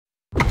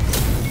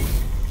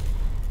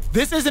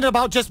This isn't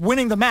about just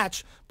winning the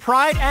match.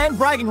 Pride and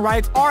bragging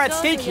rights are at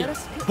stake here.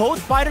 Both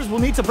fighters will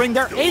need to bring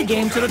their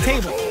A-game to the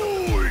table.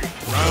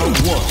 Round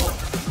 1.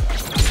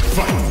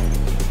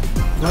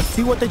 Fight. Let's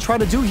see what they try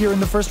to do here in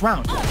the first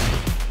round.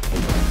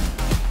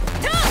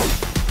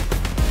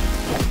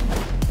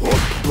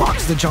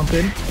 Blocks the jump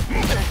in.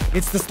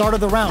 It's the start of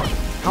the round.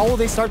 How will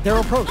they start their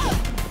approach?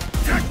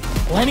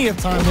 Plenty of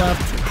time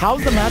left.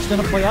 How's the match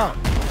gonna play out?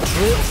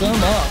 Trips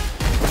him up.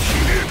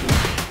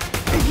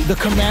 The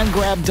command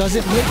grab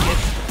doesn't make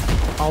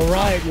it. All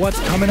right, what's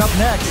coming up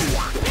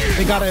next?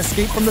 They gotta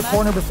escape from the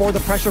corner before the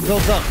pressure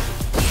builds up.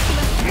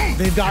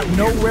 They've got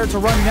nowhere to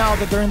run now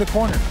that they're in the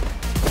corner.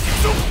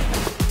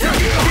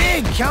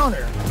 Big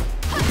counter.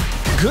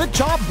 Good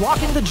job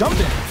blocking the jump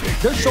in.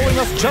 They're showing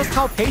us just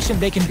how patient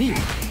they can be.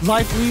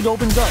 Life lead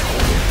opens up.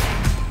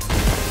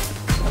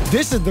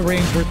 This is the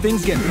range where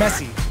things get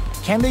messy.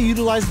 Can they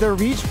utilize their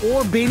reach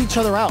or bait each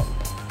other out?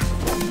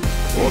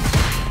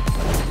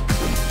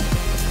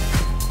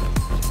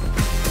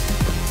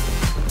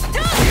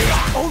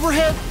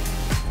 Overhead.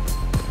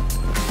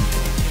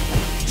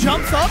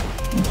 Jumps up.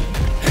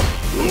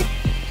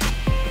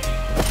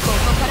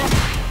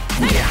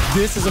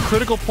 This is a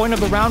critical point of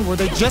the round where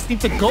they just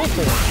need to go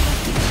for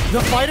it.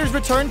 The fighters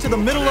return to the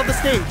middle of the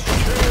stage.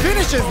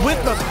 Finishes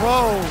with the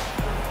throw.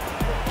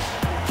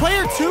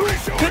 Player 2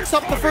 picks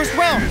up the first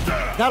round.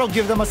 That'll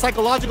give them a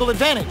psychological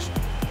advantage.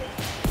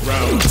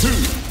 Round 2.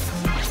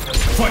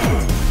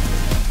 Fight.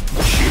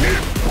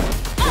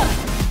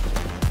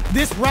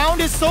 This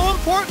round is so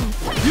important.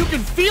 You can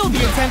feel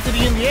the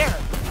intensity in the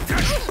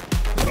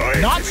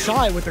air. Not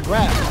shy with the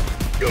grab.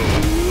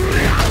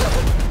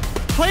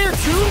 Player 2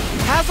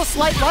 has a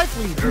slight life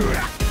lead.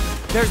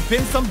 There's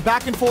been some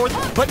back and forth,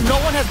 but no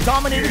one has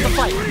dominated the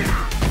fight.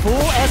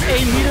 Full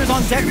SA meters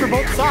on deck for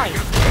both sides.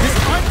 This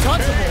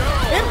untouchable,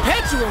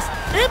 impetuous,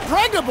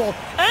 impregnable,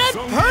 and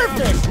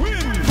perfect.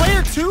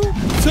 Player 2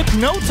 took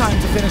no time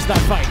to finish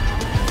that fight.